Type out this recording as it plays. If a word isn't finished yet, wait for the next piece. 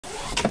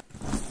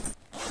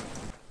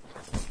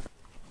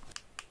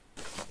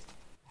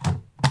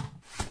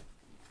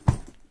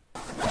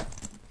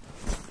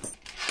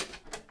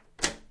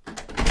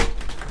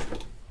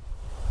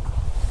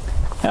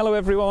Hello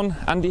everyone,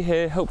 Andy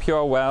here, hope you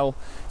are well.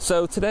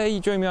 So today you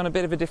join me on a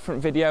bit of a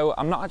different video.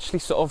 I'm not actually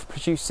sort of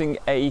producing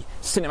a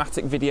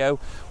cinematic video.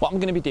 What I'm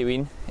going to be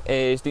doing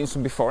is doing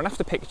some before and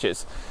after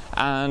pictures.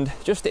 And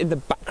just in the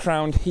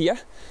background here,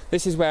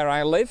 this is where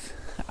I live.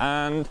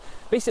 And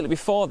basically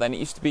before then it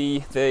used to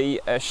be the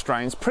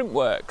Strines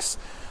Printworks.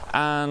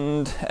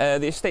 And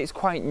the estate's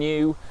quite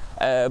new,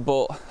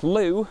 but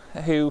Lou,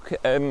 who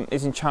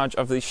is in charge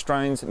of the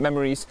Strines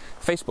Memories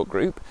Facebook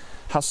group,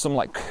 has some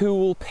like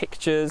cool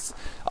pictures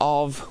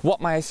of what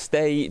my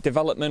estate,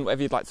 development,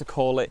 whatever you'd like to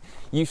call it,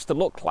 used to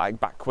look like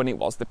back when it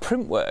was the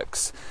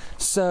Printworks.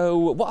 So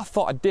what I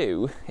thought I'd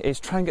do is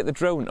try and get the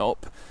drone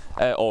up,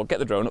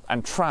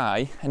 and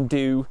try and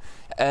do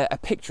a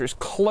picture as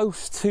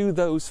close to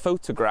those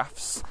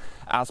photographs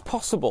as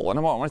possible.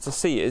 And what I wanted to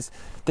see is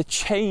the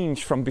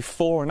change from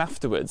before and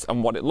afterwards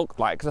and what it looked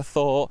like, because I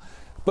thought,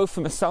 both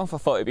for myself, I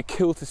thought it'd be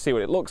cool to see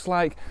what it looks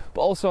like,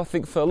 but also I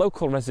think for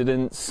local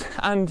residents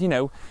and, you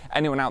know,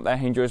 anyone out there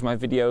who enjoys my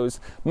videos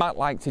might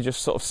like to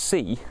just sort of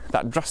see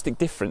that drastic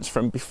difference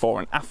from before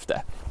and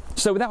after.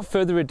 So without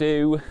further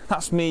ado,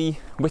 that's me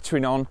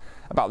wittering on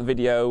about the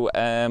video.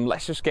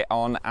 Let's just get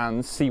on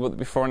and see what the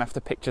before and after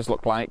pictures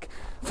look like.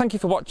 Thank you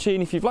for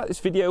watching. If you've liked this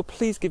video,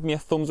 please give me a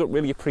thumbs up,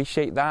 really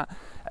appreciate that.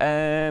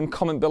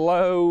 Comment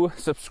below,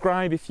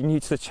 subscribe if you're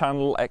new to the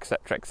channel,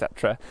 etc,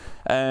 etc.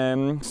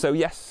 So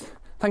yes,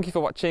 thank you for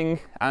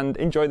watching and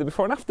enjoy the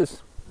before and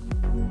afters.